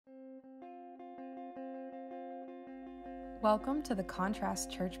Welcome to the Contrast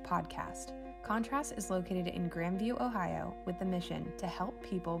Church podcast. Contrast is located in Grandview, Ohio, with the mission to help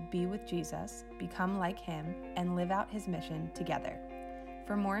people be with Jesus, become like him, and live out his mission together.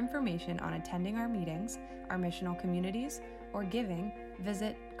 For more information on attending our meetings, our missional communities, or giving,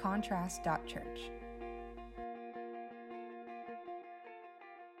 visit contrast.church.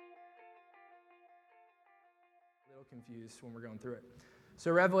 Confused when we're going through it. So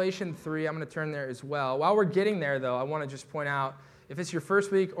Revelation 3, I'm going to turn there as well. While we're getting there, though, I want to just point out, if it's your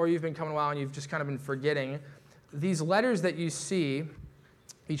first week or you've been coming a while and you've just kind of been forgetting, these letters that you see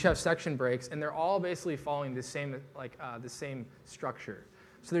each have section breaks, and they're all basically following the same structure.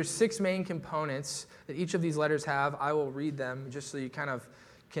 So there's 6 main components that each of these letters have. I will read them just so you kind of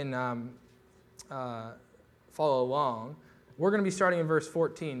can follow along. We're going to be starting in verse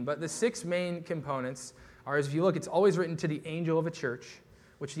 14, but the 6 main components are, as if you look, it's always written to the angel of a church,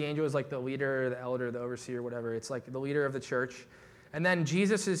 which the angel is like the leader, the elder, the overseer, whatever. It's like the leader of the church. And then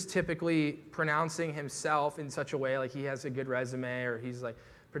Jesus is typically pronouncing himself in such a way, like he has a good resume, or he's like,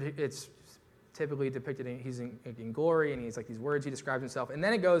 it's typically depicted, he's in glory, and he's like these words he describes himself. And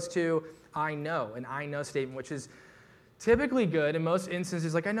then it goes to I know, an I know statement, which is typically good. In most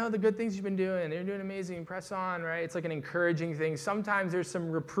instances, like, I know the good things you've been doing. You're doing amazing. Press on, right? It's like an encouraging thing. Sometimes there's some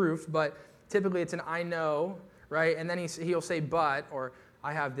reproof, but typically it's an I know, right? And then he'll say but, or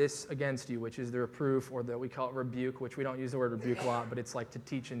I have this against you, which is the reproof, or we call it rebuke, which we don't use the word rebuke a lot, but it's like to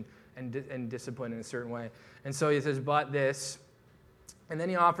teach and discipline in a certain way. And so he says, but this. And then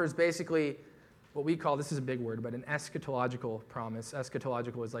he offers basically what we call, this is a big word, but an eschatological promise.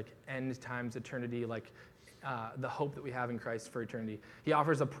 Eschatological is like end times, eternity, like the hope that we have in Christ for eternity. He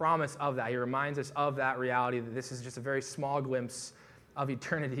offers a promise of that. He reminds us of that reality, that this is just a very small glimpse of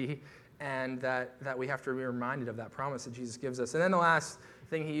eternity, and that we have to be reminded of that promise that Jesus gives us. And then the last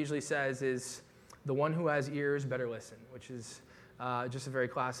thing he usually says is, the one who has ears better listen, which is just a very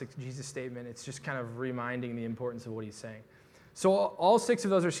classic Jesus statement. It's just kind of reminding the importance of what he's saying. So all 6 of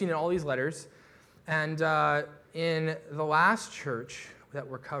those are seen in all these letters. And in the last church that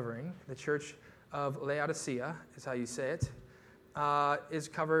we're covering, the church of Laodicea, is how you say it, is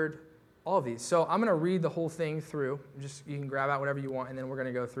covered all of these. So I'm going to read the whole thing through. You can grab out whatever you want, and then we're going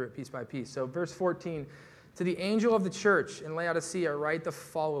to go through it piece by piece. So verse 14, to the angel of the church in Laodicea, write the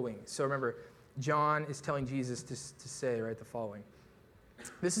following. So remember, John is telling Jesus to say, write the following.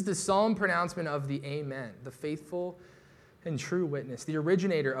 This is the solemn pronouncement of the Amen, the faithful and true witness, the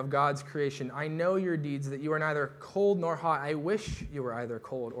originator of God's creation. I know your deeds, that you are neither cold nor hot. I wish you were either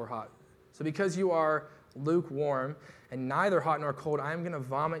cold or hot. So because you are lukewarm and neither hot nor cold, I am going to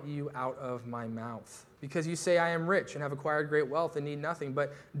vomit you out of my mouth. Because you say, I am rich and have acquired great wealth and need nothing,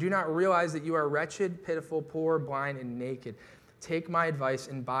 but do not realize that you are wretched, pitiful, poor, blind, and naked. Take my advice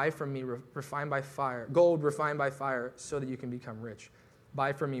and buy from me gold refined by fire, so that you can become rich.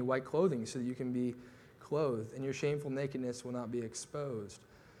 Buy from me white clothing, so that you can be clothed, and your shameful nakedness will not be exposed.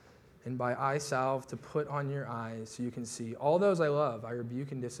 And by eye salve to put on your eyes, so you can see. All those I love, I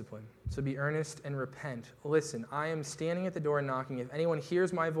rebuke and discipline. So be earnest and repent. Listen, I am standing at the door and knocking. If anyone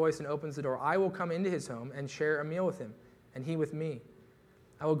hears my voice and opens the door, I will come into his home and share a meal with him, and he with me.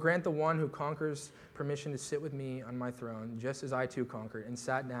 I will grant the one who conquers permission to sit with me on my throne, just as I too conquered and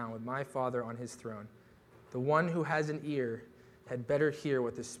sat down with my Father on his throne. The one who has an ear had better hear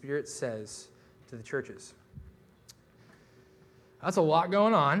what the Spirit says to the churches. That's a lot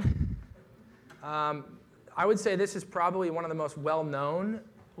going on. I would say this is probably one of the most well-known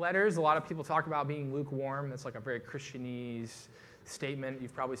letters. A lot of people talk about being lukewarm. That's like a very Christianese statement.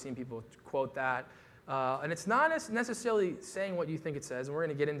 You've probably seen people quote that. And it's not necessarily saying what you think it says, and we're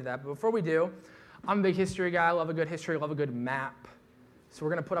going to get into that. But before we do, I'm a big history guy. I love a good history. I love a good map. So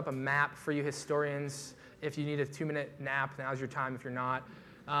we're going to put up a map for you historians. If you need a 2-minute nap, now's your time. If you're not.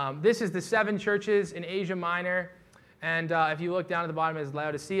 This is the 7 churches in Asia Minor. And if you look down at the bottom, is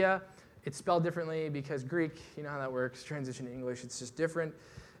Laodicea. It's spelled differently because Greek, you know how that works, transition to English, it's just different.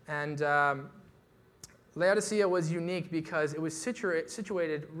 And Laodicea was unique because it was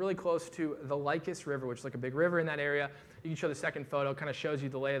situated really close to the Lycus River, which is like a big river in that area. You can show the second photo, kind of shows you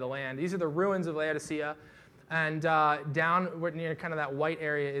the lay of the land. These are the ruins of Laodicea. And down near kind of that white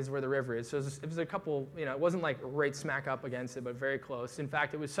area is where the river is. So it was a couple, it wasn't like right smack up against it, but very close. In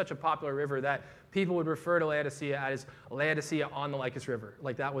fact, it was such a popular river that people would refer to Laodicea as Laodicea on the Lycus River.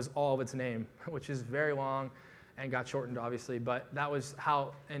 Like that was all of its name, which is very long and got shortened, obviously. But that was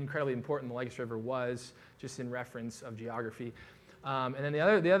how incredibly important the Lycus River was, just in reference of geography. And then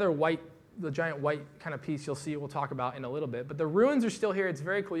the other white, the giant white kind of piece you'll see, we'll talk about in a little bit. But the ruins are still here. It's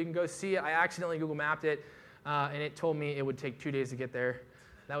very cool. You can go see it. I accidentally Google mapped it. And it told me it would take 2 days to get there.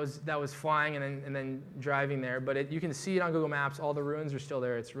 that was flying and then driving there. But you can see it on Google Maps. All the ruins are still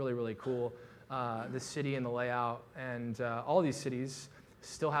there. It's really, really cool. The city and the layout. And all these cities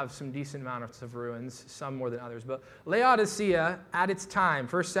still have some decent amounts of ruins, some more than others. But Laodicea, at its time,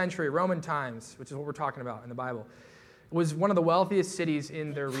 1st century, Roman times, which is what we're talking about in the Bible, was one of the wealthiest cities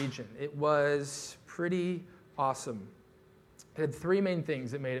in their region. It was pretty awesome. It had 3 main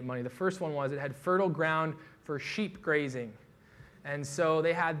things that made it money. The first one was it had fertile ground for sheep grazing. And so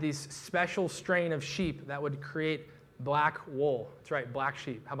they had these special strain of sheep that would create black wool. That's right, black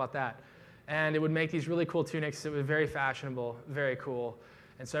sheep. How about that? And it would make these really cool tunics. It was very fashionable, very cool.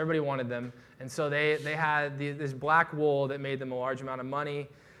 And so everybody wanted them. And so they had this black wool that made them a large amount of money.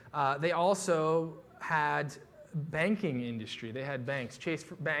 They also had banking industry. They had banks. Chase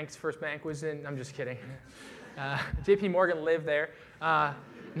Bank's first bank was in, I'm just kidding. J.P. Morgan lived there. They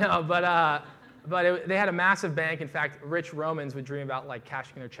had a massive bank. In fact, rich Romans would dream about like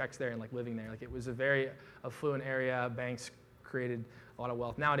cashing their checks there and like living there. Like it was a very affluent area. Banks created a lot of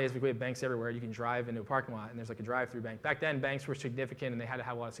wealth. Nowadays, we have banks everywhere. You can drive into a parking lot and there's like a drive-through bank. Back then, banks were significant and they had to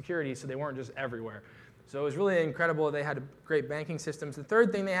have a lot of security, so they weren't just everywhere. So it was really incredible. They had great banking systems. The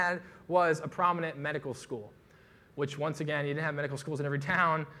third thing they had was a prominent medical school, which once again, you didn't have medical schools in every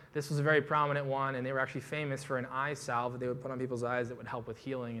town. This was a very prominent one, and they were actually famous for an eye salve that they would put on people's eyes that would help with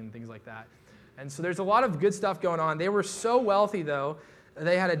healing and things like that. And so there's a lot of good stuff going on. They were so wealthy, though,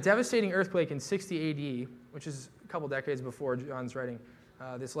 they had a devastating earthquake in 60 AD, which is a couple decades before John's writing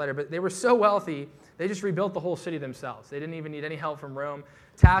this letter. But they were so wealthy, they just rebuilt the whole city themselves. They didn't even need any help from Rome.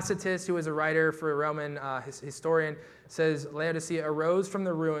 Tacitus, who was a writer for a Roman historian, says Laodicea arose from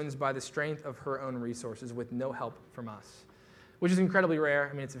the ruins by the strength of her own resources with no help from us, which is incredibly rare.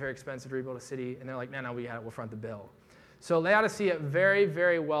 I mean, it's very expensive to rebuild a city. And they're like, no, we'll front the bill. So Laodicea, very,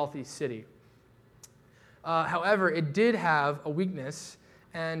 very wealthy city. However, it did have a weakness,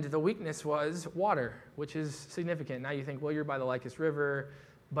 and the weakness was water, which is significant. Now you think, well, you're by the Lycus River,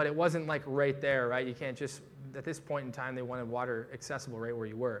 but it wasn't like right there, right? You can't just, at this point in time, they wanted water accessible right where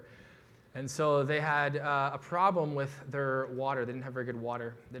you were. And so they had a problem with their water. They didn't have very good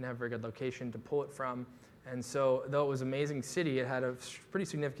water. They didn't have a very good location to pull it from. And so though it was an amazing city, it had a pretty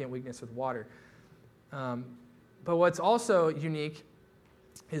significant weakness with water. But what's also unique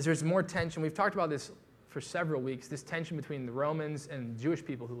is there's more tension. We've talked about this for several weeks, this tension between the Romans and Jewish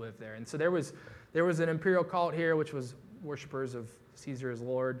people who lived there. And so there was an imperial cult here, which was worshipers of Caesar as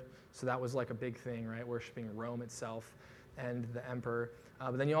Lord. So that was like a big thing, right? Worshiping Rome itself and the emperor.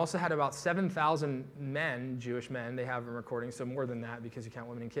 But then you also had about 7,000 men, Jewish men, they have a recording, so more than that because you count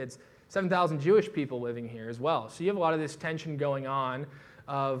women and kids, 7,000 Jewish people living here as well. So you have a lot of this tension going on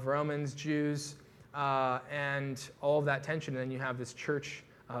of Romans, Jews, and all of that tension. And then you have this church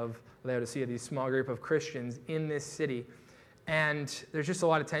of Laodicea, these small group of Christians in this city. And there's just a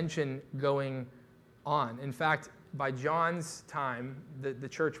lot of tension going on. In fact, by John's time, the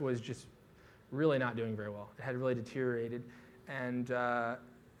church was just really not doing very well. It had really deteriorated. And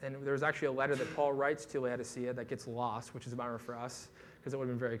there was actually a letter that Paul writes to Laodicea that gets lost, which is a bummer for us, because it would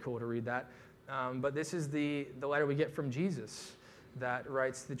have been very cool to read that. But this is the letter we get from Jesus that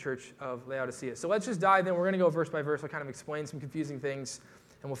writes to the church of Laodicea. So let's just dive in. We're going to go verse by verse. I'll kind of explain some confusing things,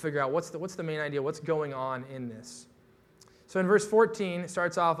 and we'll figure out what's the main idea, what's going on in this. So in verse 14, it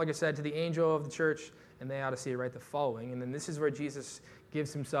starts off, like I said, to the angel of the church in Laodicea, write the following. And then this is where Jesus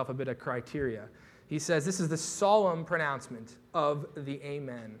gives himself a bit of criteria. He says, this is the solemn pronouncement of the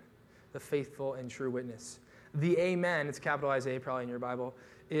Amen, the faithful and true witness. The Amen, it's capitalized A probably in your Bible,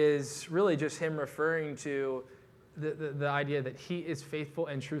 is really just him referring to the idea that he is faithful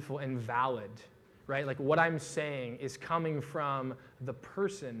and truthful and valid, right? Like what I'm saying is coming from the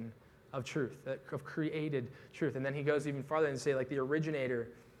person of truth, of created truth. And then he goes even farther and say like the originator,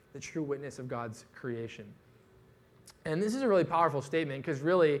 the true witness of God's creation. And this is a really powerful statement because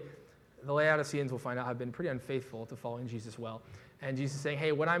really the Laodiceans, we'll find out, have been pretty unfaithful to following Jesus well. And Jesus is saying,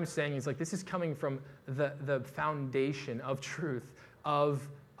 hey, what I'm saying is like this is coming from the foundation of truth, of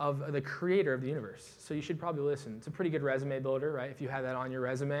the creator of the universe. So you should probably listen. It's a pretty good resume builder, right? If you have that on your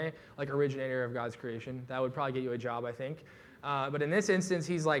resume, like originator of God's creation, that would probably get you a job, I think. But in this instance,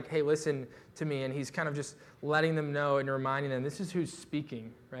 he's like, hey, listen to me. And he's kind of just letting them know and reminding them, this is who's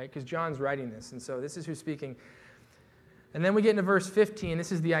speaking, right? Because John's writing this. And so this is who's speaking. And then we get into verse 15.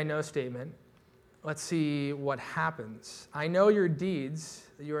 This is the I know statement. Let's see what happens. I know your deeds,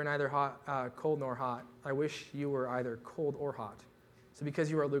 that you are neither cold nor hot. I wish you were either cold or hot. So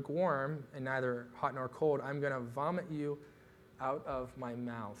because you are lukewarm and neither hot nor cold, I'm going to vomit you out of my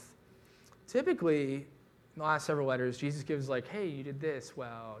mouth. Typically, in the last several letters, Jesus gives like, hey, you did this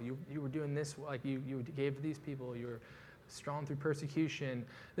well. You were doing this, like you gave to these people. You were strong through persecution.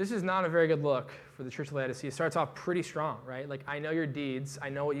 This is not a very good look for the church of Laodicea. It starts off pretty strong, right? Like, I know your deeds. I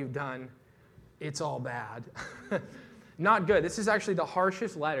know what you've done. It's all bad. Not good. This is actually the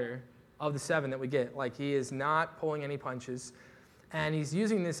harshest letter of the 7 that we get. Like, he is not pulling any punches. And he's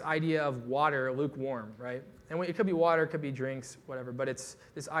using this idea of water, lukewarm, right? And it could be water, it could be drinks, whatever. But it's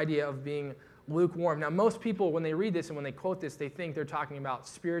this idea of being lukewarm. Now, most people, when they read this and when they quote this, they think they're talking about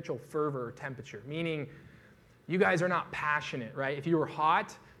spiritual fervor or temperature, meaning you guys are not passionate, right? If you were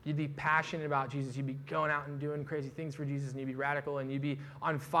hot, you'd be passionate about Jesus. You'd be going out and doing crazy things for Jesus, and you'd be radical, and you'd be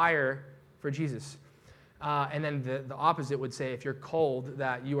on fire for Jesus. And then the opposite would say, if you're cold,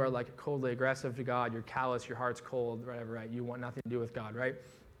 that you are like coldly aggressive to God, you're callous, your heart's cold, whatever, right? You want nothing to do with God, right?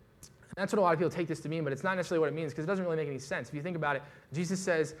 And that's what a lot of people take this to mean, but it's not necessarily what it means because it doesn't really make any sense. If you think about it, Jesus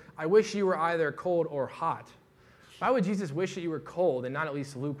says, I wish you were either cold or hot. Why would Jesus wish that you were cold and not at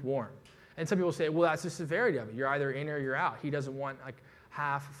least lukewarm? And some people say, well, that's the severity of it. You're either in or you're out. He doesn't want like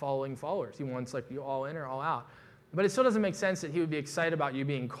half following followers. He wants like you all in or all out. But it still doesn't make sense that he would be excited about you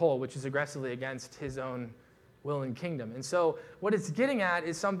being cold, which is aggressively against his own will and kingdom. And so what it's getting at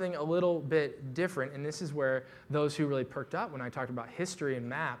is something a little bit different. And this is where those who really perked up when I talked about history and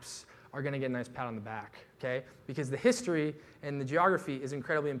maps are going to get a nice pat on the back, okay? Because the history and the geography is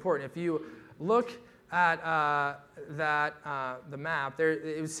incredibly important. If you look at the map,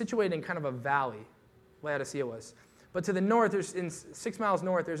 it was situated in kind of a valley, Laodicea was. But to the north, 6 miles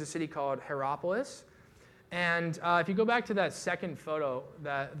north, there's a city called Hierapolis. And if you go back to that second photo,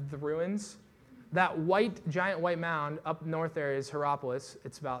 the ruins, that giant white mound up north there is Hierapolis.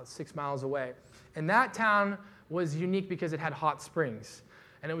 It's about 6 miles away. And that town was unique because it had hot springs.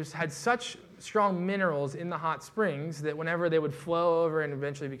 And it had such strong minerals in the hot springs that whenever they would flow over and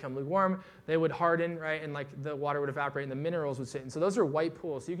eventually become lukewarm, they would harden, right? And like the water would evaporate and the minerals would sit. And so those are white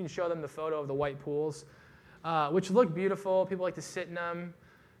pools. So you can show them the photo of the white pools, which look beautiful. People like to sit in them.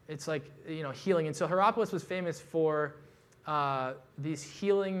 It's like, healing. And so Hierapolis was famous for these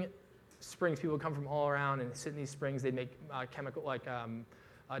healing springs. People would come from all around and sit in these springs. They'd make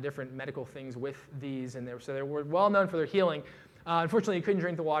different medical things with these. And they were well known for their healing. Unfortunately, you couldn't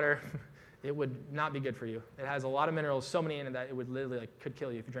drink the water. It would not be good for you. It has a lot of minerals, so many in it that it would literally could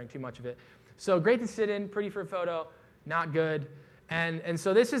kill you if you drank too much of it. So great to sit in, pretty for a photo, not good. And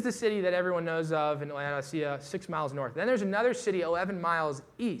so this is the city that everyone knows of in Laodicea, 6 miles north. Then there's another city 11 miles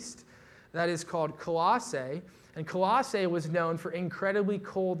east that is called Colossae. And Colossae was known for incredibly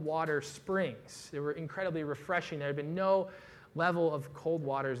cold water springs. They were incredibly refreshing. There had been no level of cold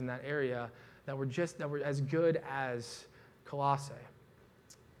waters in that area that were as good as Colossae.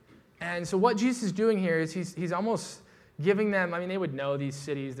 And so what Jesus is doing here is he's almost giving them, they would know these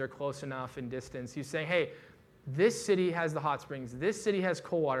cities, they're close enough in distance. He's saying, hey, this city has the hot springs, this city has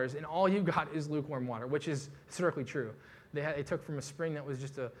cold waters, and all you've got is lukewarm water, which is historically true. They took from a spring that was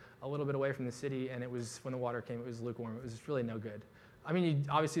just a little bit away from the city, and it was, when the water came, it was lukewarm. It was really no good. You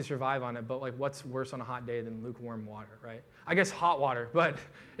obviously survive on it, but what's worse on a hot day than lukewarm water, right? I guess hot water, but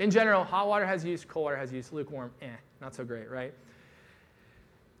in general, hot water has use, cold water has use, lukewarm, not so great, right?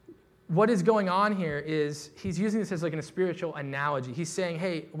 What is going on here is he's using this as like a spiritual analogy. He's saying,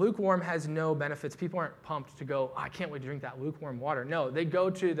 hey, lukewarm has no benefits. People aren't pumped to go, I can't wait to drink that lukewarm water. No, they go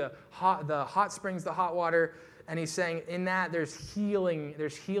to the hot springs, the hot water, and he's saying in that there's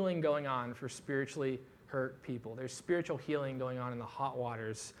healing going on for spiritually hurt people. There's spiritual healing going on in the hot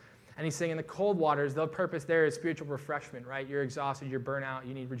waters. And he's saying in the cold waters, the purpose there is spiritual refreshment, right? You're exhausted, you're burnt out,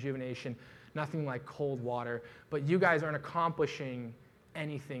 you need rejuvenation. Nothing like cold water. But you guys aren't accomplishing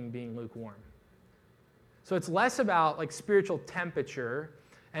anything being lukewarm. So it's less about like spiritual temperature,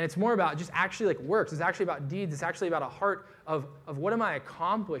 and it's more about just actually like works. It's actually about deeds. It's actually about a heart of what am I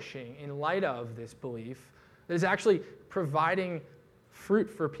accomplishing in light of this belief that is actually providing fruit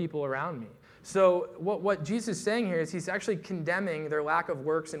for people around me. So what Jesus is saying here is he's actually condemning their lack of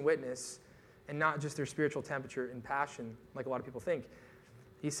works and witness and not just their spiritual temperature and passion like a lot of people think.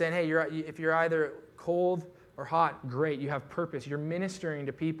 He's saying, hey, if you're either cold or hot, great, you have purpose, you're ministering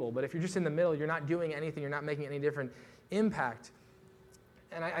to people. But if you're just in the middle, you're not doing anything, you're not making any different impact.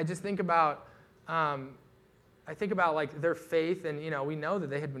 And I just think about, like their faith, and we know that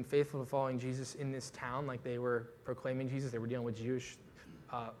they had been faithful to following Jesus in this town, like they were proclaiming Jesus, they were dealing with Jewish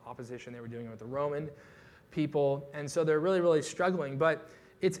opposition, they were doing it with the Roman people, and so they're really, really struggling. But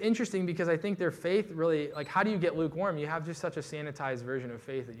it's interesting because I think their faith really, like how do you get lukewarm? You have just such a sanitized version of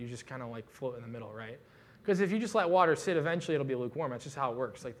faith that you just kind of like float in the middle, right? Because if you just let water sit, eventually it'll be lukewarm. That's just how it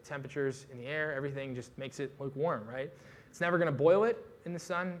works. Like the temperatures in the air, everything just makes it lukewarm, right? It's never going to boil it in the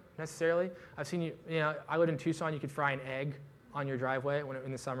sun necessarily. I've seen I lived in Tucson, you could fry an egg on your driveway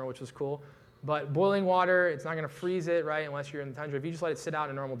in the summer, which was cool. But boiling water, it's not going to freeze it, right, unless you're in the tundra. If you just let it sit out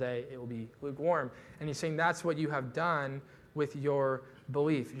in a normal day, it will be lukewarm. And he's saying that's what you have done with your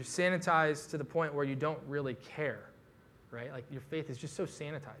belief. You're sanitized to the point where you don't really care, right? Like your faith is just so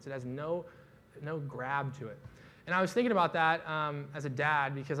sanitized. It has no grab to it. And I was thinking about that as a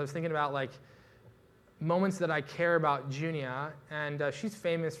dad, because I was thinking about like moments that I care about Junia, and she's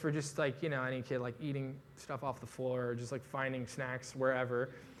famous for just like, any kid like eating stuff off the floor or just like finding snacks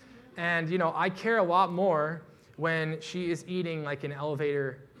wherever. And, I care a lot more when she is eating like an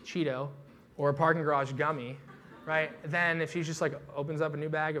elevator Cheeto or a parking garage gummy, right, than if she just like opens up a new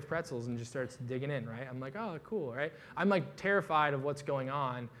bag of pretzels and just starts digging in, right? I'm like, oh, cool, right? I'm like terrified of what's going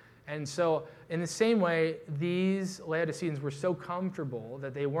on. And so in the same way, these Laodiceans were so comfortable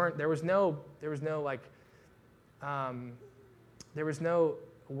that there was no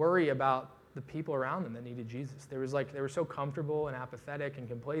worry about the people around them that needed Jesus. They were so comfortable and apathetic and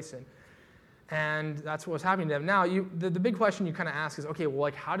complacent. And that's what was happening to them. Now, the big question you kind of ask is, okay, well,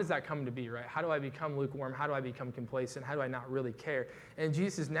 like, how does that come to be, right? How do I become lukewarm? How do I become complacent? How do I not really care? And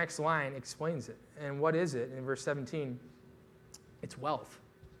Jesus' next line explains it. And what is it? In verse 17, it's wealth.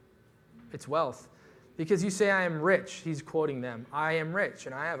 It's wealth. Because you say, I am rich. He's quoting them. I am rich,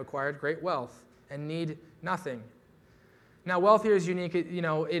 and I have acquired great wealth and need nothing. Now, wealth here is unique.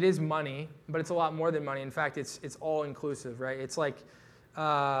 It is money, but it's a lot more than money. In fact, it's all inclusive, right? It's like,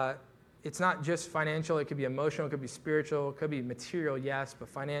 it's not just financial. It could be emotional. It could be spiritual. It could be material, yes, but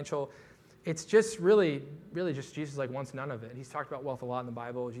financial. It's just really just Jesus like wants none of it. He's talked about wealth a lot in the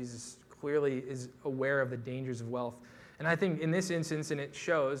Bible. Jesus clearly is aware of the dangers of wealth. And I think in this instance, and it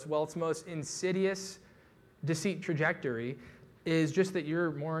shows, wealth's most insidious deceit trajectory is just that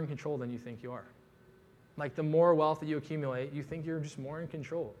you're more in control than you think you are. Like the more wealth that you accumulate, you think you're just more in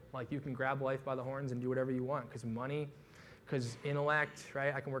control. Like you can grab life by the horns and do whatever you want because money, because intellect,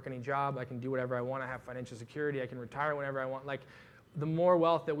 right? I can work any job. I can do whatever I want. I have financial security. I can retire whenever I want. Like the more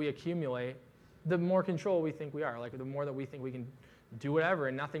wealth that we accumulate, the more control we think we are. Like the more that we think we can do whatever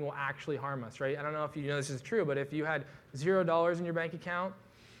and nothing will actually harm us, right? I don't know if you know this is true, but if you had $0 in your bank account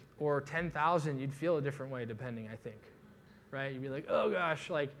or 10,000, you'd feel a different way depending, I think, right? You'd be like, oh gosh,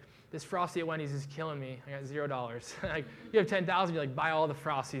 like this Frosty at Wendy's is killing me. I got $0. Like you have 10,000, you're like, buy all the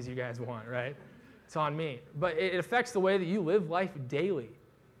Frosties you guys want, right? It's on me. But it affects the way that you live life daily.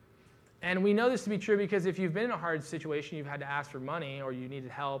 And we know this to be true because if you've been in a hard situation, you've had to ask for money or you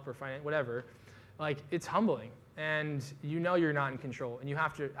needed help or whatever, like it's humbling. And you know you're not in control. And you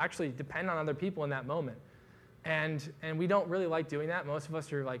have to actually depend on other people in that moment. And we don't really like doing that. Most of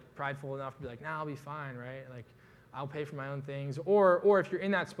us are like prideful enough to be like, nah, I'll be fine, right? Like I'll pay for my own things. Or if you're in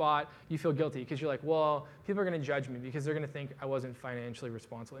that spot, you feel guilty because you're like, well, people are going to judge me because they're going to think I wasn't financially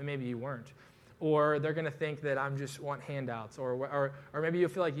responsible. And maybe you weren't. Or they're going to think that I'm just want handouts. Or maybe you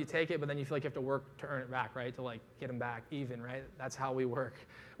feel like you take it, but then you feel like you have to work to earn it back, right? To like get them back even, right? That's how we work.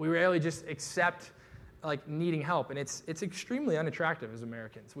 We rarely just accept like needing help. And it's extremely unattractive as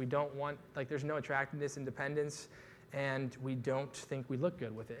Americans. We don't want, like there's no attractiveness, independence, and we don't think we look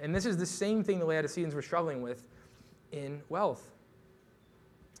good with it. And this is the same thing the Laodiceans were struggling with in wealth.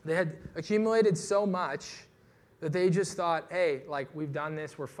 They had accumulated so much that they just thought, hey, like we've done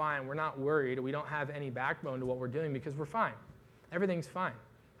this, we're fine, we're not worried, we don't have any backbone to what we're doing because we're fine. Everything's fine.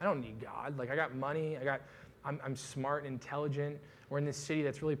 I don't need God. Like I got money, I'm smart and intelligent. We're in this city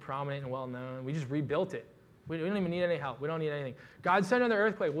that's really prominent and well known. We just rebuilt it. We don't even need any help. We don't need anything. God sent another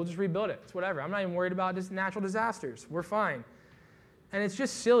earthquake, we'll just rebuild it. It's whatever. I'm not even worried about just natural disasters. We're fine. And it's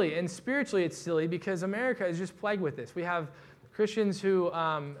just silly. And spiritually it's silly because America is just plagued with this. We have Christians who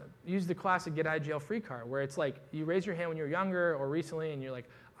use the classic get out of jail free card, where it's like you raise your hand when you're younger or recently and you're like,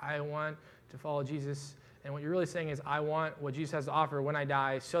 I want to follow Jesus. And what you're really saying is, I want what Jesus has to offer when I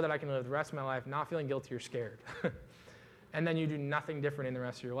die so that I can live the rest of my life not feeling guilty or scared. And then you do nothing different in the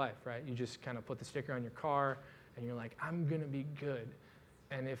rest of your life, right? You just kind of put the sticker on your car and you're like, I'm going to be good.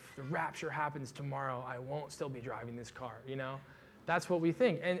 And if the rapture happens tomorrow, I won't still be driving this car, you know? That's what we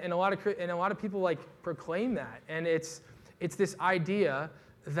think. And a lot of people like proclaim that. And it's this idea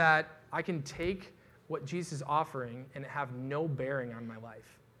that I can take what Jesus is offering and have no bearing on my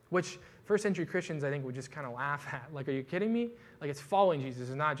life, which first century Christians, I think, would just kind of laugh at. Like, are you kidding me? Like, it's following Jesus.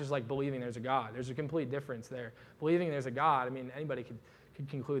 It's not just like believing there's a God. There's a complete difference there. Believing there's a God, I mean, anybody could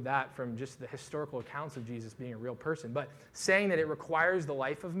conclude that from just the historical accounts of Jesus being a real person. But saying that it requires the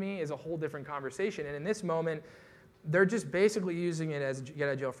life of me is a whole different conversation. And in this moment, they're just basically using it as a get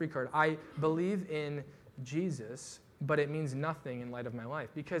out of jail free card. I believe in Jesus, but it means nothing in light of my life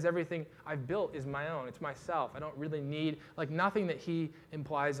because everything I've built is my own. It's myself. I don't really need, like nothing that he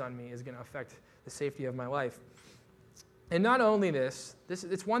implies on me is going to affect the safety of my life. And not only this,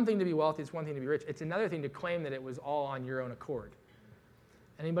 it's one thing to be wealthy, it's one thing to be rich. It's another thing to claim that it was all on your own accord.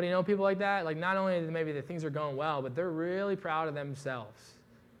 Anybody know people like that? Like, not only maybe the things are going well, but they're really proud of themselves,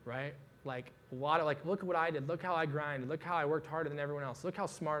 right? Like, a lot of, like, look at what I did. Look how I grinded. Look how I worked harder than everyone else. Look how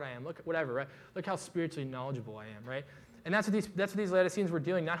smart I am. Look at whatever, right? Look how spiritually knowledgeable I am, right? And that's what these Laodiceans were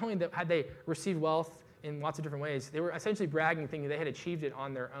doing. Not only had they received wealth in lots of different ways, they were essentially bragging, thinking they had achieved it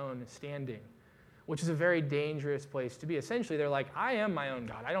on their own standing, which is a very dangerous place to be. Essentially, they're like, I am my own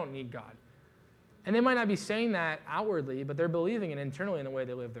God. I don't need God. And they might not be saying that outwardly, but they're believing it internally in the way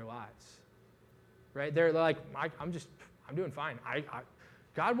they live their lives, right? They're like, I'm doing fine.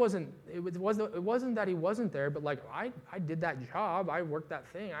 God wasn't, it wasn't that he wasn't there, but like, I did that job. I worked that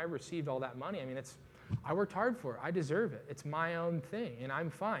thing. I received all that money. I mean, I worked hard for it. I deserve it. It's my own thing, and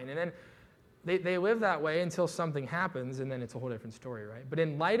I'm fine. And then they live that way until something happens, and then it's a whole different story, right? But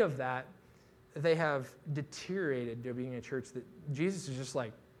in light of that, they have deteriorated to being a church that Jesus is just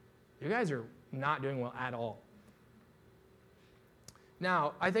like, you guys are not doing well at all.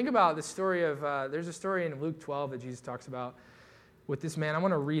 Now, I think about the story of, there's a story in Luke 12 that Jesus talks about with this man. I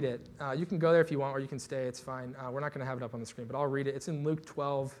want to read it. You can go there if you want, or you can stay. It's fine. We're not going to have it up on the screen, but I'll read it. It's in Luke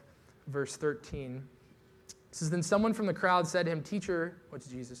 12, verse 13. It says, then someone from the crowd said to him, Teacher, what's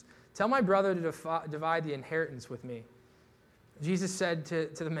Jesus, tell my brother to divide the inheritance with me. Jesus said to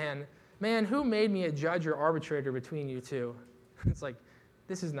the man, who made me a judge or arbitrator between you two? It's like,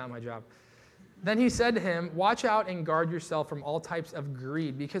 this is not my job. Then he said to him, watch out and guard yourself from all types of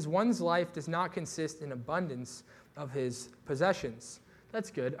greed, because one's life does not consist in abundance of his possessions. That's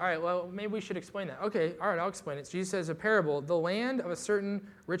good. All right, well, maybe we should explain that. Okay, all right, I'll explain it. So Jesus says, a parable, the land of a certain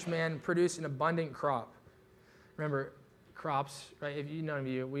rich man produced an abundant crop. Remember, crops, right? If you know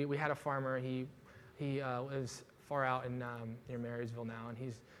you, we had a farmer. He lives far out in near Marysville now, and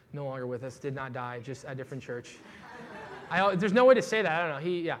he's no longer with us, did not die, just a different church. There's no way to say that. I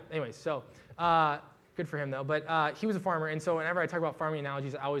don't know. Anyways, so good for him, though. But he was a farmer, and so whenever I talk about farming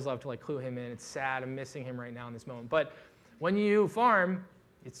analogies, I always love to like clue him in. It's sad. I'm missing him right now in this moment. But when you farm,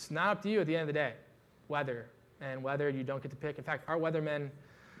 it's not up to you at the end of the day. Weather you don't get to pick. In fact, our weathermen,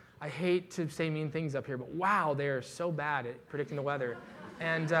 I hate to say mean things up here, but wow, they are so bad at predicting the weather.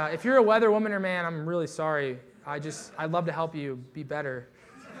 And if you're a weather woman or man, I'm really sorry. I'd love to help you be better.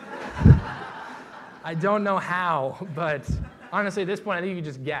 I don't know how, but honestly, at this point, I think you can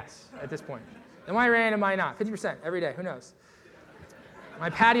just guess at this point. Am I rain? Am I not? 50% every day. Who knows? My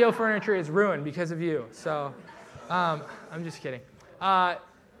patio furniture is ruined because of you. So I'm just kidding.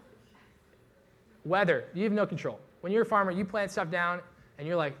 Weather, you have no control. When you're a farmer, you plant stuff down, and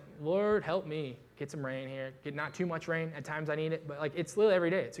you're like, Lord, help me get some rain here. Get not too much rain. At times I need it, but like it's literally every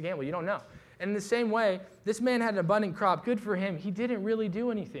day. It's a gamble. You don't know. And in the same way, this man had an abundant crop. Good for him. He didn't really do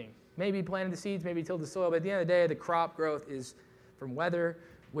anything. Maybe he planted the seeds, maybe he tilled the soil, but at the end of the day, the crop growth is from weather,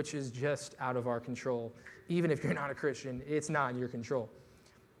 which is just out of our control. Even if you're not a Christian, it's not in your control.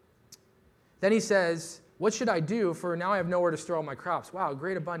 Then he says, what should I do? For now I have nowhere to store all my crops. Wow,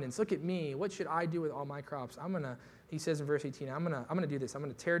 great abundance. Look at me. What should I do with all my crops? He says in verse 18, I'm gonna do this. I'm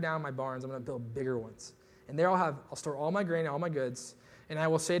gonna tear down my barns. I'm gonna build bigger ones. And there I'll store all my grain and all my goods. And I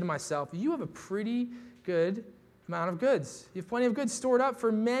will say to myself, you have a pretty good amount of goods. You have plenty of goods stored up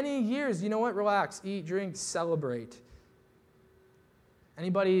for many years. You know what? Relax, eat, drink, celebrate.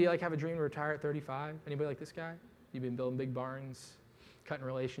 Anybody like have a dream to retire at 35? Anybody like this guy? You've been building big barns, cutting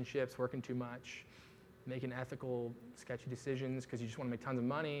relationships, working too much, making ethical, sketchy decisions because you just want to make tons of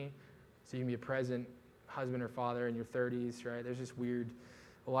money so you can be a present husband or father in your 30s, right? There's just weird.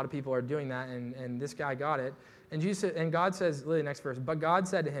 A lot of people are doing that, and this guy got it. And God says, the next verse, but God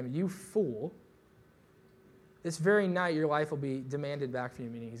said to him, you fool, this very night your life will be demanded back from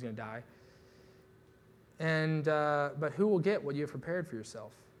you, meaning he's going to die. But who will get what you have prepared for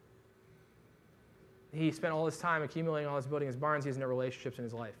yourself? He spent all his time accumulating all this, building his barns. He has no relationships in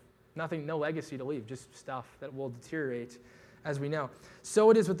his life. Nothing, no legacy to leave, just stuff that will deteriorate, as we know. So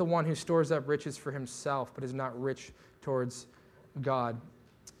it is with the one who stores up riches for himself, but is not rich towards God.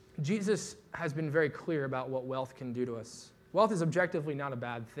 Jesus has been very clear about what wealth can do to us. Wealth is objectively not a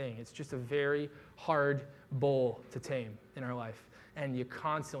bad thing. It's just a very hard bull to tame in our life, and you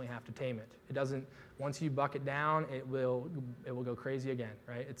constantly have to tame it. It doesn't. Once you buck it down, it will go crazy again,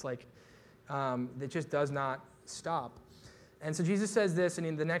 right? It's like it just does not stop. And so Jesus says this, and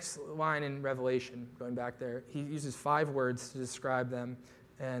in the next line in Revelation, going back there, he uses 5 words to describe them,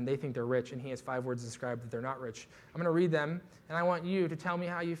 and they think they're rich, and he has 5 words to describe that they're not rich. I'm going to read them, and I want you to tell me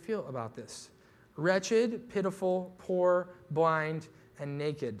how you feel about this. Wretched, pitiful, poor, blind, and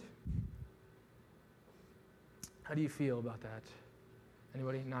naked. How do you feel about that?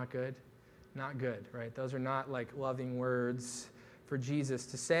 Anybody? Not good? Not good, right? Those are not like loving words for Jesus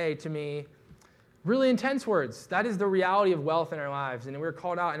to say to me. Really intense words. That is the reality of wealth in our lives. And we're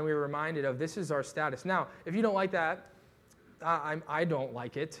called out and we're reminded of this is our status. Now, if you don't like that, I don't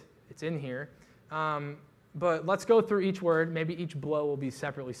like it. It's in here. But let's go through each word. Maybe each blow will be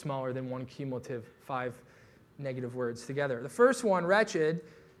separately smaller than one cumulative 5 negative words together. The first one, wretched,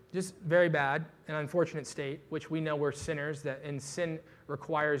 just very bad, an unfortunate state, which we know we're sinners, and sin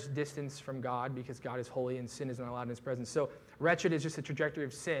requires distance from God because God is holy and sin is not allowed in his presence. So wretched is just a trajectory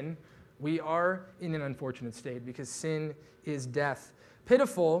of sin. We are in an unfortunate state because sin is death.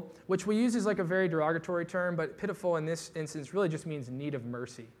 Pitiful, which we use as like a very derogatory term, but pitiful in this instance really just means need of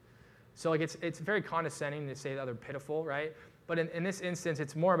mercy. So like it's very condescending to say that they're pitiful, right? But in this instance,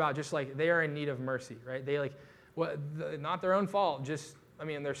 it's more about just like they are in need of mercy, right? They not their own fault,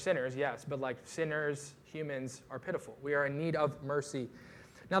 they're sinners, yes, but like sinners, humans are pitiful. We are in need of mercy.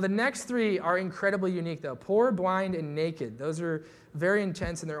 Now the next 3 are incredibly unique though. Poor, blind, and naked. Those are very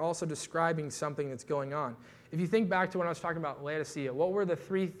intense and they're also describing something that's going on. If you think back to when I was talking about Laodicea, what were the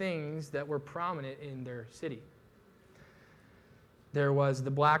 3 things that were prominent in their city? There was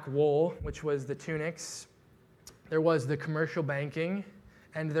the black wool, which was the tunics. There was the commercial banking.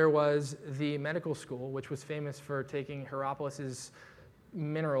 And there was the medical school, which was famous for taking Hierapolis'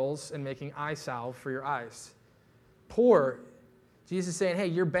 minerals and making eye salve for your eyes. Poor, Jesus is saying, hey,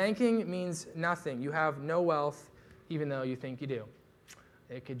 your banking means nothing. You have no wealth, even though you think you do.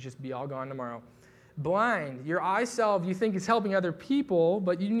 It could just be all gone tomorrow. Blind, your eye salve you think is helping other people,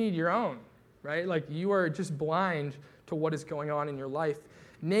 but you need your own, right? Like you are just blind to what is going on in your life.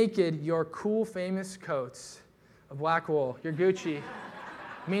 Naked, your cool, famous coats of black wool, your Gucci,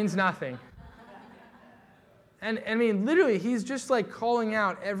 means nothing. And I mean, literally, he's just like calling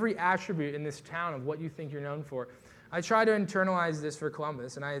out every attribute in this town of what you think you're known for. I try to internalize this for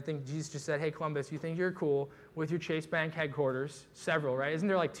Columbus, and I think Jesus just said, hey, Columbus, you think you're cool with your Chase Bank headquarters, several, right? Isn't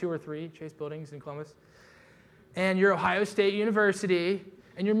there like 2 or 3 Chase buildings in Columbus? And your Ohio State University,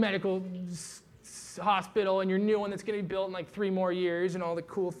 and your medical hospital, and your new one that's going to be built in like 3 more years, and all the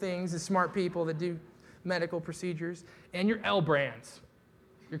cool things, the smart people that do medical procedures, and your L Brands,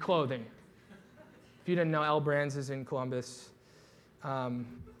 your clothing. If you didn't know, L Brands is in Columbus.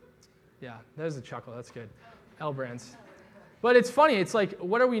 Yeah, there's a chuckle. That's good. L Brands. But it's funny. It's like,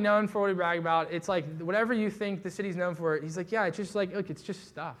 what are we known for? What do we brag about? It's like, whatever you think the city's known for, he's like, yeah, it's just like, look, it's just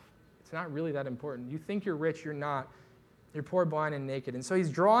stuff. It's not really that important. You think you're rich, you're not. You're poor, blind, and naked. And so he's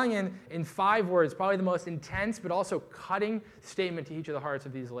drawing in 5 words, probably the most intense, but also cutting statement to each of the hearts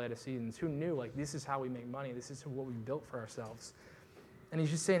of these Laodiceans who knew, like, this is how we make money. This is what we built for ourselves. And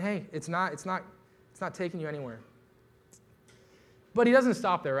he's just saying, hey, it's not taking you anywhere. But he doesn't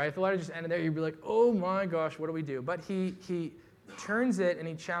stop there, right? If the letter just ended there, you'd be like, oh my gosh, what do we do? But he turns it and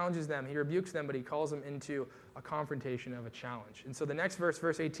he challenges them. He rebukes them, but he calls them into a confrontation of a challenge. And so the next verse,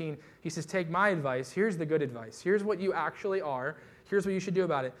 verse 18, he says, take my advice. Here's the good advice. Here's what you actually are. Here's what you should do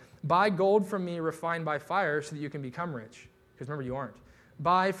about it. Buy gold from me refined by fire so that you can become rich. Because remember, you aren't.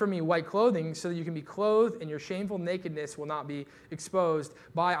 Buy from me white clothing so that you can be clothed and your shameful nakedness will not be exposed.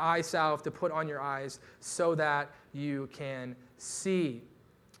 Buy eye salve to put on your eyes so that you can see.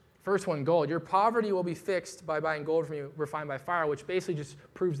 First one, gold. Your poverty will be fixed by buying gold from you refined by fire, which basically just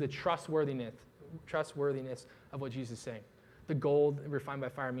proves the trustworthiness of what Jesus is saying. The gold refined by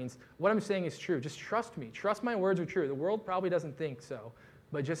fire means what I'm saying is true. Just trust me. Trust my words are true. The world probably doesn't think so,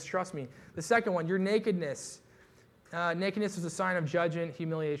 but just trust me. The second one, your nakedness. Nakedness is a sign of judgment.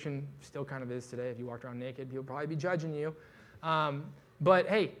 Humiliation still kind of is today. If you walked around naked, people would probably be judging you. But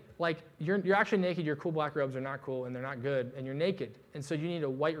hey, like you're actually naked. Your cool black robes are not cool and they're not good, and you're naked. And so you need a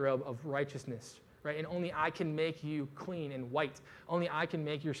white robe of righteousness, right? And only I can make you clean and white. Only I can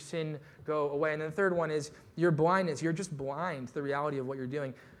make your sin go away. And then the third one is your blindness. You're just blind to the reality of what you're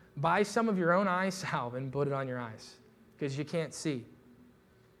doing. Buy some of your own eye salve and put it on your eyes because you can't see.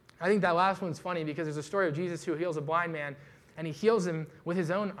 I think that last one's funny because there's a story of Jesus who heals a blind man, and he heals him with his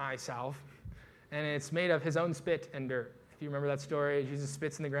own eye salve, and it's made of his own spit and dirt. If you remember that story, Jesus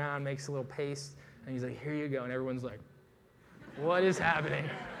spits in the ground, makes a little paste, and he's like, here you go. And everyone's like, what is happening?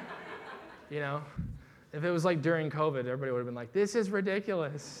 You know, if it was like during COVID, everybody would have been like, this is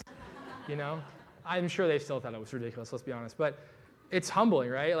ridiculous. You know, I'm sure they still thought it was ridiculous, let's be honest. But it's humbling,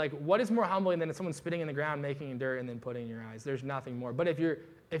 right? Like, what is more humbling than someone spitting in the ground, making dirt, and then putting in your eyes? There's nothing more. But if you're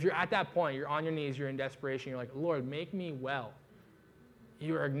at that point, you're on your knees, you're in desperation, you're like, Lord, make me well.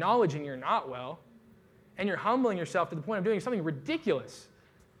 You're acknowledging you're not well, and you're humbling yourself to the point of doing something ridiculous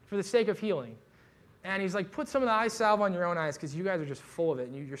for the sake of healing. And he's like, put some of the eye salve on your own eyes because you guys are just full of it,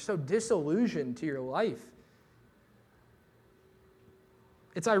 and you're so disillusioned to your life.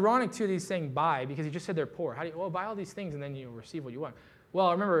 It's ironic, too, that he's saying buy, because he just said they're poor. Well, buy all these things and then you'll receive what you want. Well,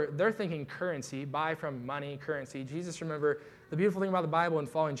 remember, they're thinking currency, buy from money, currency. Jesus, remember, the beautiful thing about the Bible and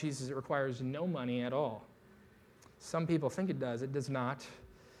following Jesus, it requires no money at all. Some people think it does. It does not.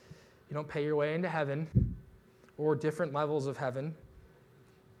 You don't pay your way into heaven or different levels of heaven.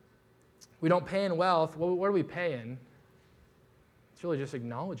 We don't pay in wealth. What do we pay in? It's really just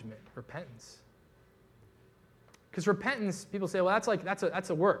acknowledgement, repentance. Because repentance, people say, well, that's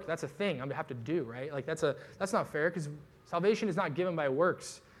a work, that's a thing I'm gonna have to do, right? Like that's not fair, because salvation is not given by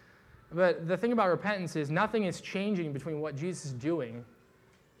works. But the thing about repentance is nothing is changing between what Jesus is doing.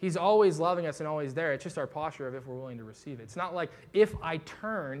 He's always loving us and always there. It's just our posture of if we're willing to receive it. It's not like if I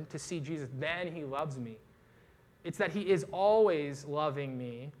turn to see Jesus, then he loves me. It's that he is always loving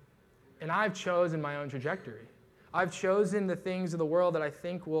me, and I've chosen my own trajectory. I've chosen the things of the world that I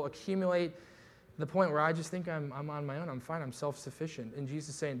think will accumulate the point where I just think I'm on my own, I'm fine, I'm self-sufficient. And Jesus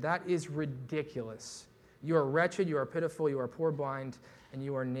is saying, that is ridiculous. You are wretched, you are pitiful, you are poor, blind, and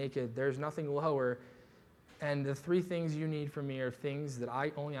you are naked. There's nothing lower. And the three things you need from me are things that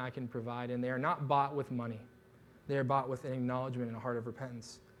only I can provide, and they are not bought with money. They are bought with an acknowledgement and a heart of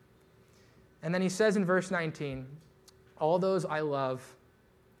repentance. And then he says in verse 19, all those I love,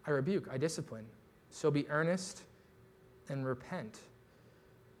 I rebuke, I discipline. So be earnest and repent.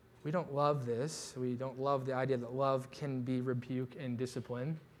 We don't love this. We don't love the idea that love can be rebuke and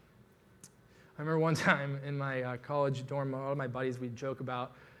discipline. I remember one time in my college dorm, all of my buddies, we'd joke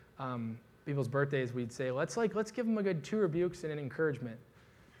about people's birthdays. We'd say, let's give them a good 2 rebukes and an encouragement.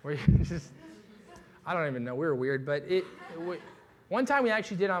 Where you just, I don't even know. We were weird, but one time we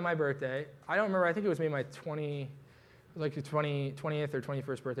actually did on my birthday. I don't remember. I think it was maybe my 20th or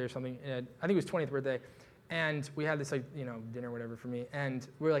 21st birthday or something. I think it was 20th birthday. And we had this dinner or whatever for me, and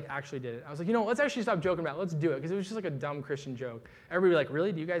we actually did it. I was like, let's actually stop joking about it. Let's do it, because it was just like a dumb Christian joke. Everybody was like,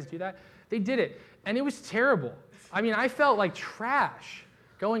 really? Do you guys do that? They did it, and it was terrible. I mean, I felt like trash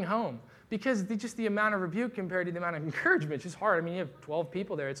going home, because just the amount of rebuke compared to the amount of encouragement, it's just hard. I mean, you have 12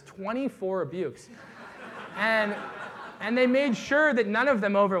 people there. It's 24 rebukes. And they made sure that none of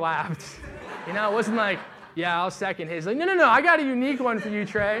them overlapped. It wasn't like, yeah, I'll second his. Like, no, I got a unique one for you,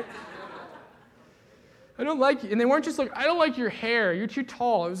 Trey. I don't like you. And they weren't just like, I don't like your hair. You're too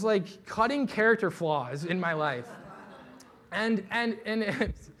tall. It was like cutting character flaws in my life. And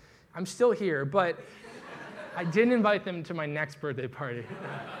I'm still here, but I didn't invite them to my next birthday party.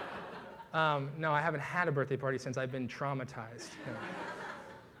 No, I haven't had a birthday party since I've been traumatized.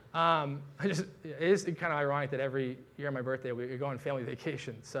 It is kind of ironic that every year on my birthday we go on family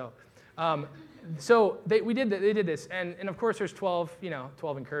vacation. So they did this, and of course there's 12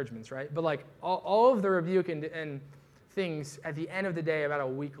 encouragements, right? But like all of the rebuke and things at the end of the day, about a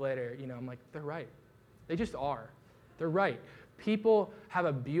week later, I'm like, they're right. They just are. They're right. People have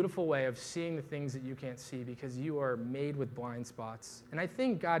a beautiful way of seeing the things that you can't see, because you are made with blind spots. And I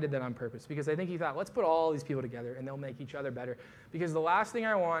think God did that on purpose, because I think he thought, let's put all these people together and they'll make each other better. Because the last thing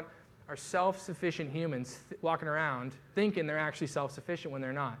I want are self-sufficient humans walking around thinking they're actually self-sufficient when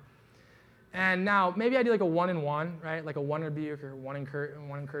they're not. And now, maybe I do like a 1-and-1, right? Like a 1 rebuke or one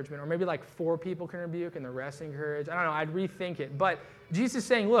encouragement. Or maybe like 4 people can rebuke and the rest encourage. I don't know, I'd rethink it. But Jesus is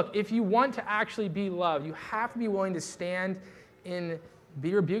saying, look, if you want to actually be loved, you have to be willing to stand in,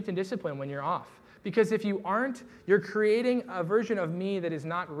 be rebuked and disciplined when you're off. Because if you aren't, you're creating a version of me that is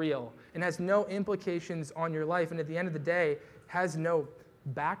not real and has no implications on your life. And at the end of the day, has no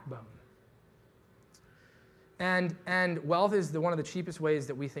backbone. And wealth is one of the cheapest ways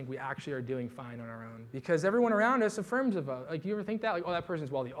that we think we actually are doing fine on our own, because everyone around us affirms of us. Like, you ever think that? Like, oh, that person's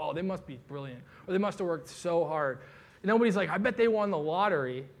wealthy. Oh, they must be brilliant. Or they must have worked so hard. Nobody's like, I bet they won the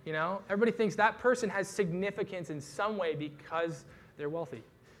lottery, Everybody thinks that person has significance in some way because they're wealthy.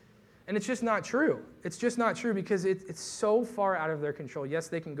 And it's just not true. It's just not true, because it's so far out of their control. Yes,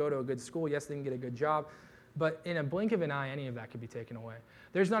 they can go to a good school. Yes, they can get a good job. But in a blink of an eye, any of that could be taken away.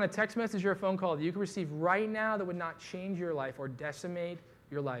 There's not a text message or a phone call that you can receive right now that would not change your life or decimate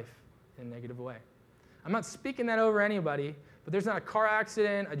your life in a negative way. I'm not speaking that over anybody, but there's not a car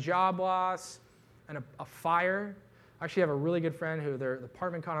accident, a job loss, and a fire. I actually have a really good friend who their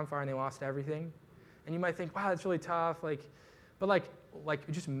apartment caught on fire and they lost everything. And you might think, wow, that's really tough. But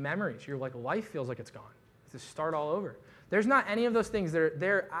just memories. Your life feels like it's gone. It's to start all over. There's not any of those things that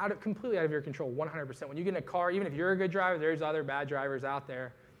they're completely out of your control 100%. When you get in a car, even if you're a good driver, there's other bad drivers out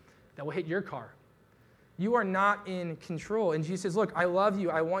there that will hit your car. You are not in control. And Jesus says, look, I love you.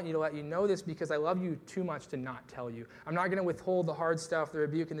 I want you to let you know this, because I love you too much to not tell you. I'm not going to withhold the hard stuff, the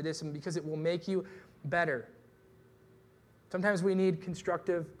rebuke and the discipline, because it will make you better. Sometimes we need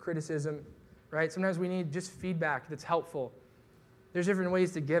constructive criticism, right? Sometimes we need just feedback that's helpful. There's different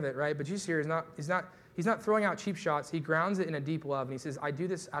ways to give it, right? But Jesus here he's not throwing out cheap shots. He grounds it in a deep love, and he says, I do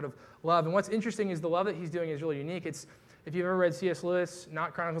this out of love. And what's interesting is the love that he's doing is really unique. It's, if you've ever read C.S. Lewis,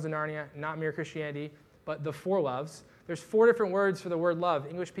 not Chronicles of Narnia, not Mere Christianity, but the four loves. There's 4 different words for the word love.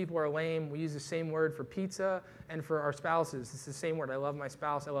 English people are lame. We use the same word for pizza and for our spouses. It's the same word. I love my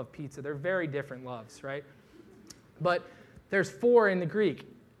spouse. I love pizza. They're very different loves, right? But there's 4 in the Greek.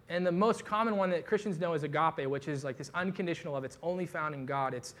 And the most common one that Christians know is agape, which is like this unconditional love. It's only found in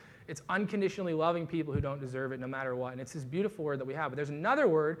God. It's unconditionally loving people who don't deserve it no matter what. And it's this beautiful word that we have. But there's another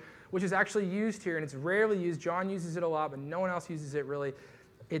word which is actually used here, and it's rarely used. John uses it a lot, but no one else uses it really.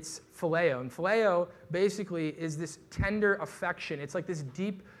 It's phileo. And phileo basically is this tender affection. It's like this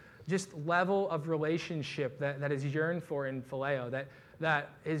deep just level of relationship that is yearned for in phileo, that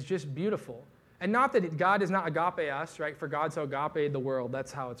is just beautiful. And not that God does not agape us, right? For God so agape the world,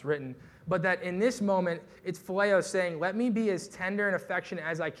 that's how it's written. But that in this moment, it's phileo saying, let me be as tender and affectionate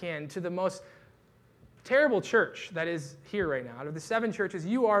as I can to the most terrible church that is here right now. Out of the 7 churches,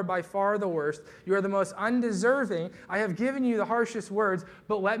 you are by far the worst. You are the most undeserving. I have given you the harshest words,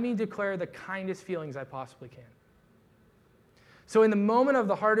 but let me declare the kindest feelings I possibly can. So in the moment of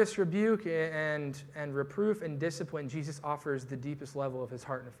the hardest rebuke and reproof and discipline, Jesus offers the deepest level of his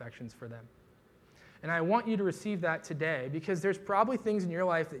heart and affections for them. And I want you to receive that today, because there's probably things in your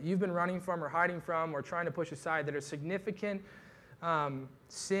life that you've been running from or hiding from or trying to push aside that are significant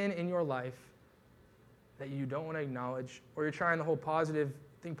sin in your life that you don't want to acknowledge, or you're trying the whole positive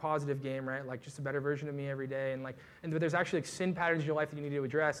game, right? Like just a better version of me every day. And there's actually like sin patterns in your life that you need to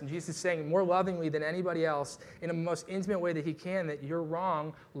address. And Jesus is saying more lovingly than anybody else, in the most intimate way that he can, that you're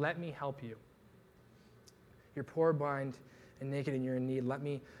wrong, let me help you. You're poor, blind, and naked, and you're in need. Let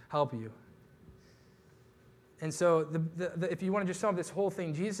me help you. And so if you want to just sum up this whole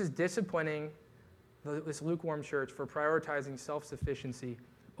thing, Jesus is disciplining this lukewarm church for prioritizing self-sufficiency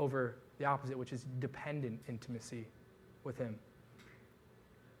over the opposite, which is dependent intimacy with him.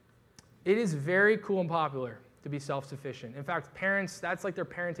 It is very cool and popular to be self-sufficient. In fact, parents, that's like their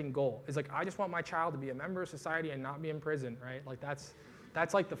parenting goal. It's like, I just want my child to be a member of society and not be in prison, right? Like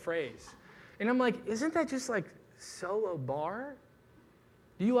that's like the phrase. And I'm like, isn't that just like so low bar?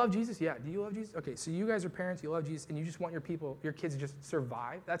 Do you love Jesus? Yeah. Do you love Jesus? Okay, so you guys are parents, you love Jesus, and you just want your kids to just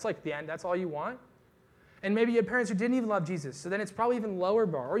survive. That's like the end. That's all you want. And maybe you had parents who didn't even love Jesus, so then it's probably even lower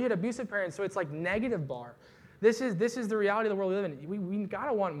bar. Or you had abusive parents, so it's like negative bar. This is the reality of the world we live in. We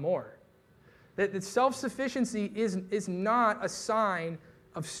gotta want more. That self-sufficiency is not a sign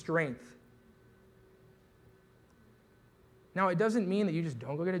of strength. Now, it doesn't mean that you just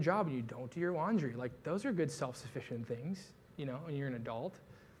don't go get a job and you don't do your laundry. Like, those are good self-sufficient things, when you're an adult.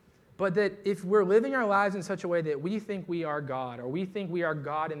 But that if we're living our lives in such a way that we think we are God, or we think we are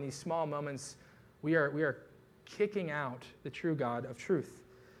God in these small moments, we are kicking out the true God of truth,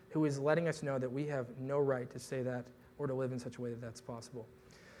 who is letting us know that we have no right to say that or to live in such a way that that's possible.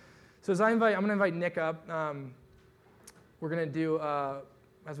 So I'm going to invite Nick up. We're going to do,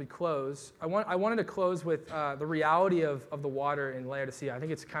 as we close, I wanted to close with the reality of the water in Laodicea. I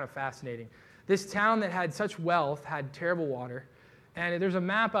think it's kind of fascinating. This town that had such wealth had terrible water. And there's a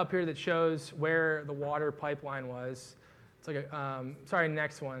map up here that shows where the water pipeline was. It's like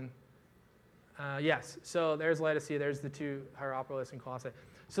next one. Yes, so there's Laodicea, there's the 2, Hierapolis and Colossae.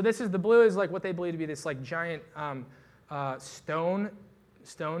 So the blue is like what they believe to be this like giant stone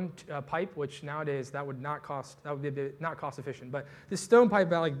pipe, which nowadays that would be not cost efficient. But this stone pipe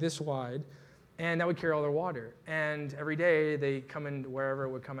about like this wide, and that would carry all their water. And every day they come in wherever it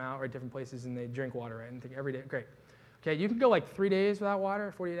would come out, or at different places, and they drink water, right? And think every day, great. Okay, you can go like 3 days without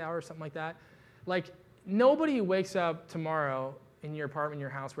water, 48 hours, something like that. Like nobody wakes up tomorrow in your apartment,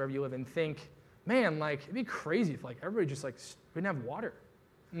 your house, wherever you live, and think, man, like it'd be crazy if like everybody just like didn't have water,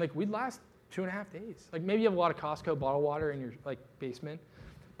 and like we'd last 2.5 days. Like maybe you have a lot of Costco bottled water in your like basement,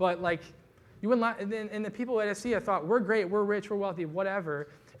 but like you wouldn't. And the people at Laodicea thought, we're great, we're rich, we're wealthy, whatever.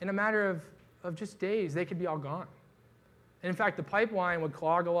 In a matter of just days, they could be all gone. And in fact, the pipeline would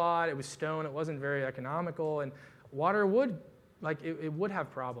clog a lot. It was stone. It wasn't very economical, and water would it would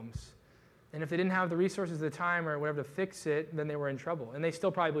have problems. And if they didn't have the resources at the time or whatever to fix it, then they were in trouble. And they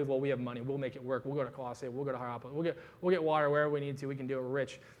still probably believe, well, we have money. We'll make it work. We'll go to Colossae. We'll go to Hierapolis. We'll get water wherever we need to. We can do it. We're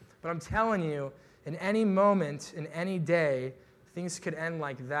rich. But I'm telling you, in any moment, in any day, things could end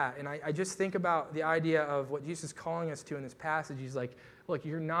like that. And I just think about the idea of what Jesus is calling us to in this passage. He's like, look,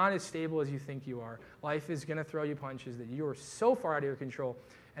 you're not as stable as you think you are. Life is going to throw you punches that you are so far out of your control.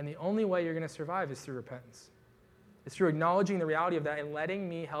 And the only way you're going to survive is through repentance. It's through acknowledging the reality of that and letting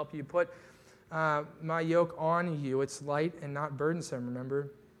me help you put my yoke on you. It's light and not burdensome,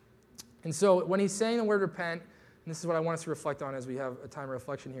 remember? And so when he's saying the word repent, in this is what I want us to reflect on as we have a time of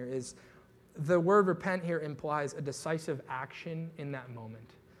reflection here, is the word repent here implies a decisive action in that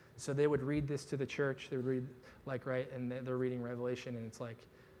moment. So they would read this to the church, they would read, and they're reading Revelation, and it's like,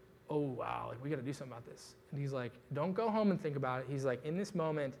 oh, wow, we got to do something about this. And he's like, don't go home and think about it. He's like, in this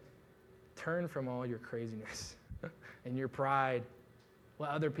moment, turn from all your craziness and your pride.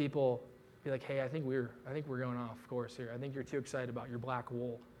 Let other people be like, hey, I think we're going off course here. I think you're too excited about your black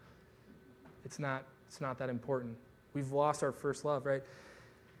wool. It's not that important. We've lost our first love, right?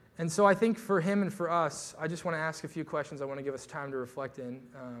 And so I think for him and for us, I just want to ask a few questions I want to give us time to reflect in.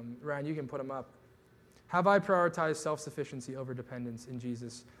 Ryan, you can put them up. Have I prioritized self-sufficiency over dependence in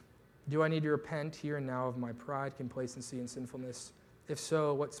Jesus? Do I need to repent here and now of my pride, complacency, and sinfulness? If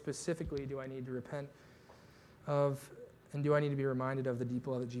so, what specifically do I need to repent of? And do I need to be reminded of the deep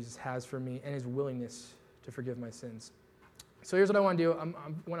love that Jesus has for me and his willingness to forgive my sins? So here's what I want to do.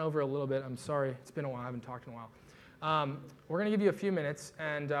 I went over a little bit. I'm sorry. It's been a while. I haven't talked in a while. We're going to give you a few minutes,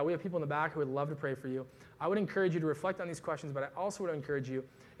 and we have people in the back who would love to pray for you. I would encourage you to reflect on these questions, but I also would encourage you,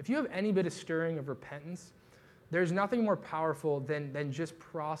 if you have any bit of stirring of repentance, there's nothing more powerful than just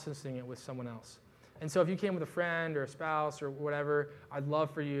processing it with someone else. And so if you came with a friend or a spouse or whatever, I'd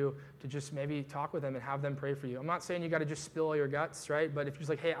love for you to just maybe talk with them and have them pray for you. I'm not saying you got to just spill all your guts, right? But if you're just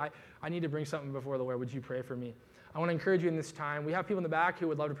like, hey, I need to bring something before the Lord, would you pray for me? I want to encourage you in this time. We have people in the back who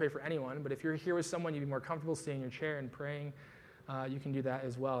would love to pray for anyone, but if you're here with someone, you'd be more comfortable staying in your chair and praying, you can do that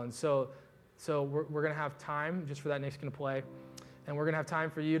as well. And so we're going to have time just for that. Nick's going to play. And we're going to have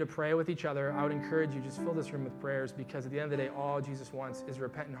time for you to pray with each other. I would encourage you, just fill this room with prayers, because at the end of the day, all Jesus wants is a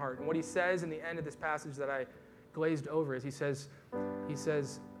repentant heart. And what he says in the end of this passage that I glazed over is he says,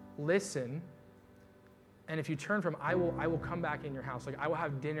 listen, and if you turn from, I will come back in your house. Like, I will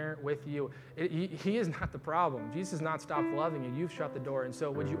have dinner with you. He is not the problem. Jesus has not stopped loving you. You've shut the door. And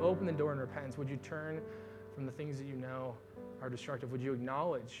so would you open the door in repentance? Would you turn from the things that you know are destructive? Would you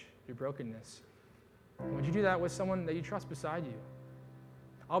acknowledge your brokenness? And would you do that with someone that you trust beside you?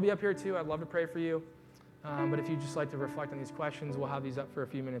 I'll be up here too. I'd love to pray for you. But if you'd just like to reflect on these questions, we'll have these up for a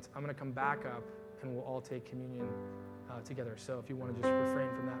few minutes. I'm going to come back up, and we'll all take communion together. So if you want to just refrain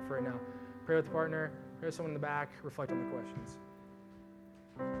from that for right now, pray with a partner, pray with someone in the back, reflect on the questions.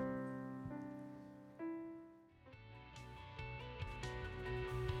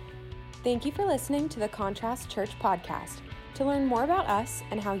 Thank you for listening to the Contrast Church podcast. To learn more about us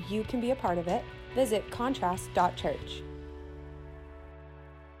and how you can be a part of it, visit contrast.church.